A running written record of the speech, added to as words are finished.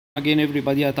Again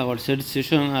everybody at our third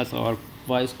session at our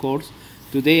VYOS course.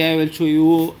 Today I will show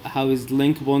you how is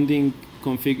link bonding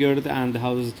configured and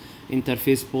how is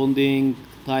interface bonding,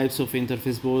 types of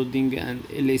interface bonding and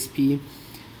LSP.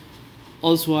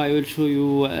 Also I will show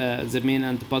you the main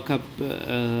and backup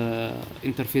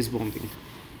interface bonding.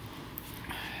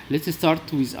 Let's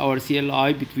start with our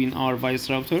CLI between our VYOS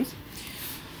routers.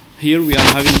 Here we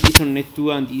are having Ethernet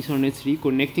 2 and Ethernet 3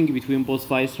 connecting between both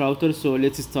VYOS routers. So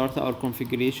let's start our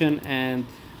configuration, and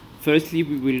firstly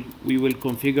we will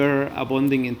configure a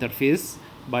bonding interface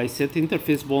by set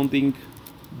interface bonding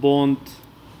bond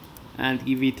and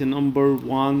give it a number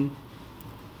 1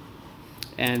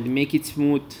 and make it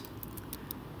smooth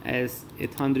as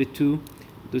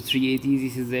 802.380.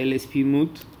 This is the LSP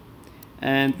mode,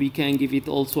 and we can give it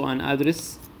also an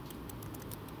address.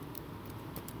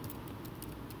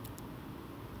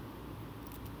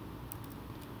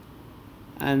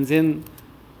 And then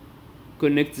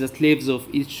connect the slaves of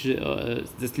each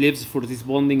the slaves for this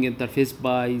bonding interface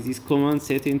by this command: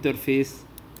 set interface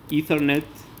Ethernet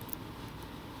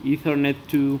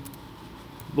 2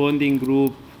 bonding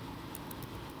group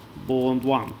bond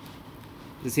 1.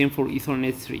 The same for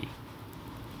Ethernet 3.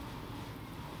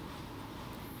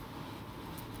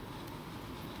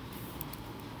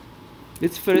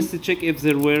 Let's first check if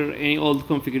there were any old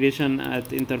configuration at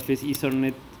interface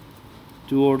Ethernet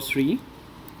 2 or 3.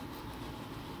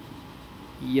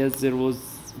 Yes, there was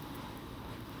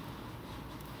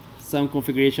some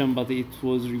configuration, but it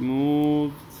was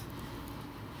removed.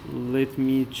 Let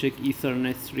me check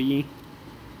Ethernet 3.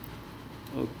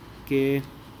 Okay,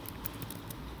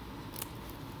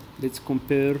 let's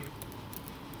compare.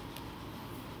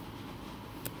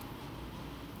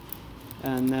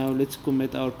 And now let's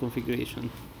commit our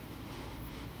configuration.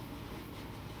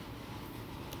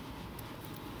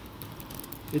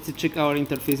 Let's check our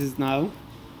interfaces now.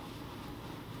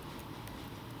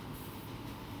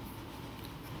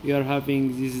 We are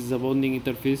having, this is a bonding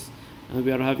interface, and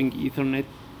we are having Ethernet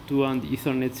 2 and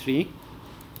Ethernet 3.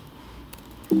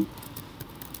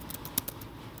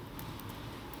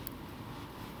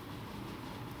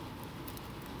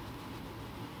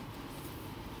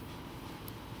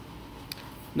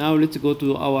 Now let's go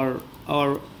to our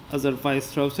other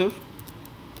VYOS router.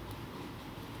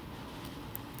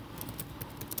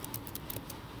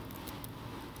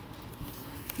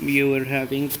 We were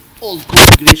having old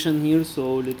configuration here,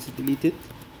 so let's delete it.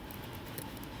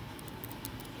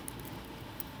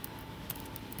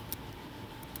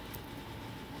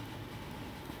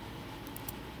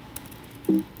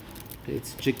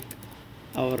 Let's check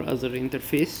our other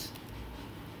interface.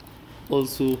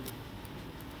 Also,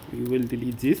 we will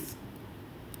delete this.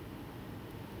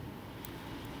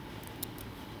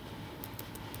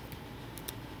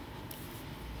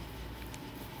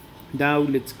 Now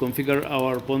let's configure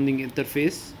our bonding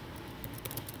interface,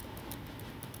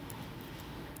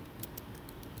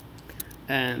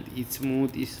 and its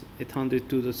mode is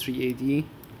 802.380.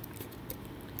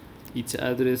 its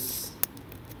address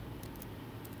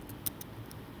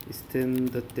is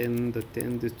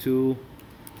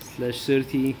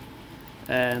 10.10.10.2/30,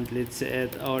 and let's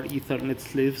add our Ethernet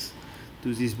slaves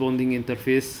to this bonding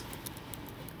interface.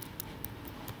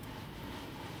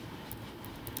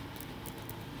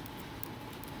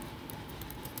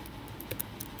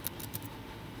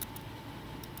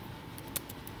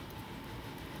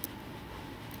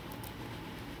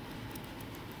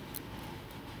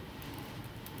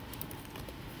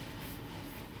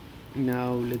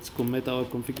 Now let's commit our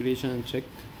configuration and check.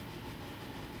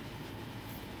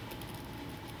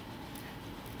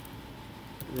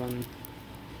 Run.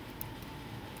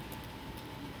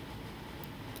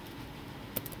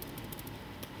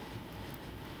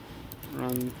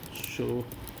 Show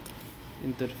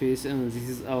interface, and this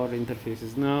is our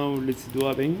interfaces. Now let's do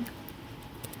a ping,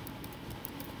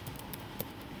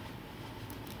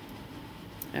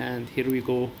 and here we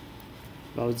go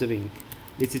about the ping.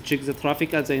 Let's check the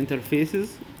traffic at the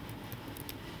interfaces.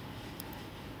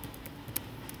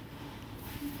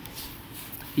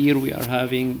 Here we are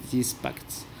having these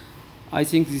packets. I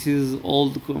think this is all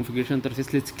the configuration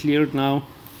interface. Let's clear now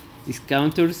these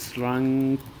counters.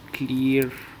 Run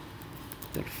clear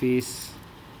interface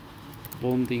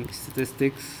bonding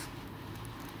statistics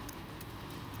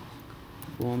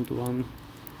bond 1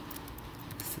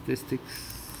 statistics.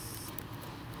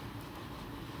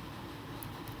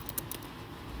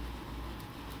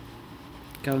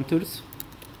 Counters,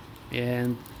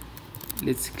 and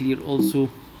let's clear also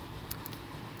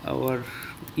our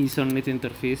Ethernet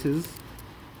interfaces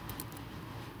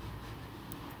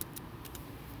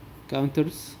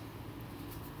counters.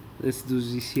 Let's do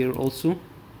this here also.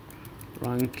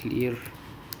 Run clear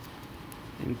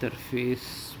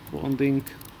interface bonding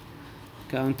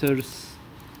counters,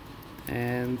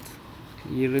 and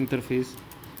here interface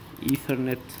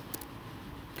Ethernet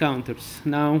counters.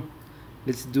 Now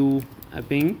let's do a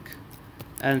ping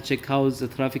and check how the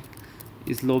traffic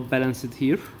is load balanced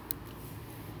here.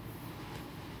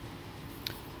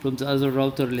 From the other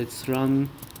router, let's run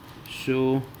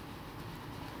show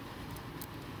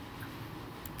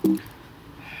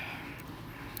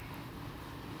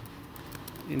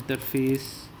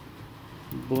interface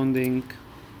bonding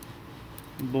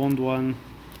bond 1.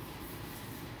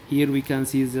 Here we can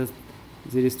see that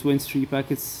there is 23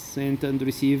 packets sent and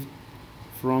received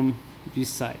from this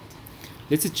side.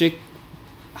 Let's check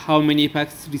how many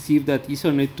packets received at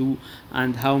Ethernet 2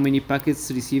 and how many packets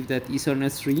received at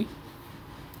Ethernet 3.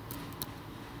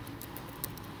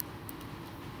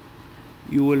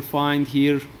 You will find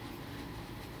here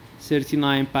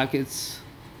 39 packets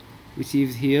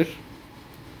received here,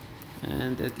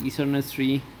 and at Ethernet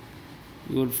 3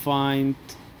 you will find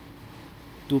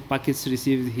 2 packets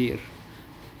received here,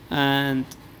 and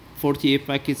 48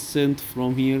 packets sent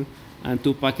from here and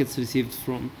 2 packets received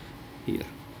from here.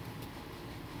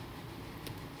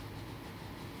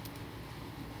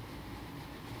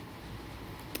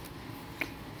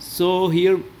 So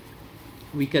here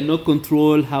we cannot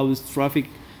control how is traffic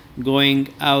going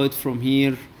out from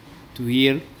here to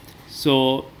here,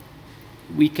 so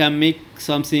we can make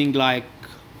something like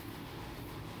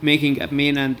making a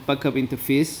main and backup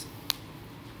interface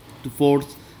to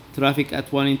force traffic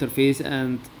at one interface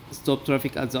and stop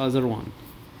traffic at the other one.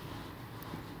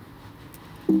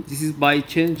 This is by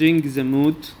changing the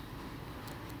mode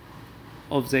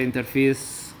of the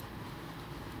interface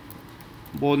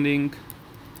bonding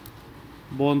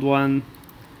bond 1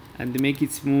 and make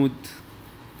its mode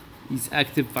is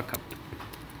active backup.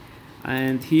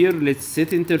 And here let's set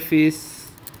interface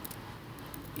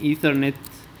Ethernet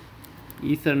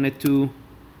 2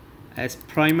 as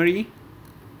primary,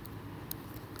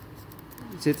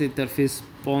 set interface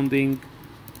bonding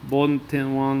bond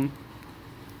 1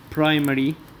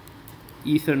 primary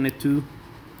Ethernet 2,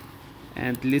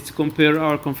 and let's compare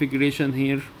our configuration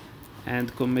here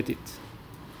and commit it.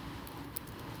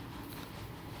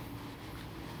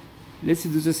 Let's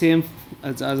do the same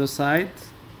as the other side.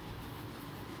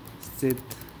 Set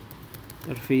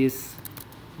interface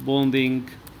bonding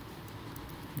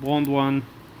bond 1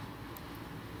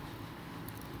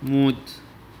 mode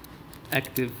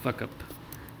active backup,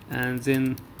 and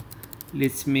then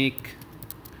let's make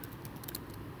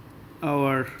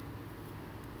our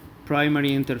primary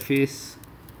interface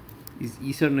is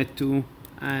Ethernet 2,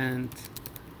 and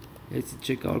let's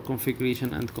check our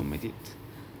configuration and commit it.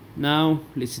 Now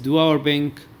let's do our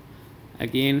ping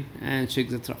again and check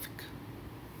the traffic.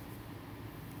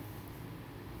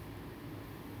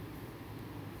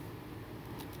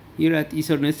 Here at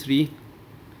Ethernet 3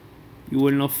 you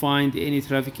will not find any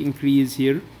traffic increase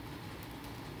here,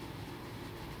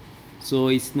 so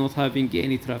it's not having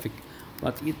any traffic.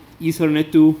 But at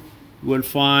Ethernet 2 you will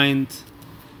find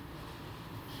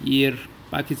here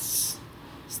packets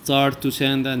start to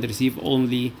send and receive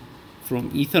only from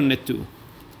Ethernet 2.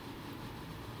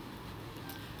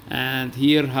 And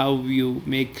here how you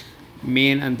make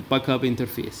main and backup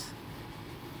interface.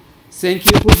 Thank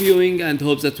you for viewing and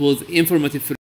hope that was informative for you.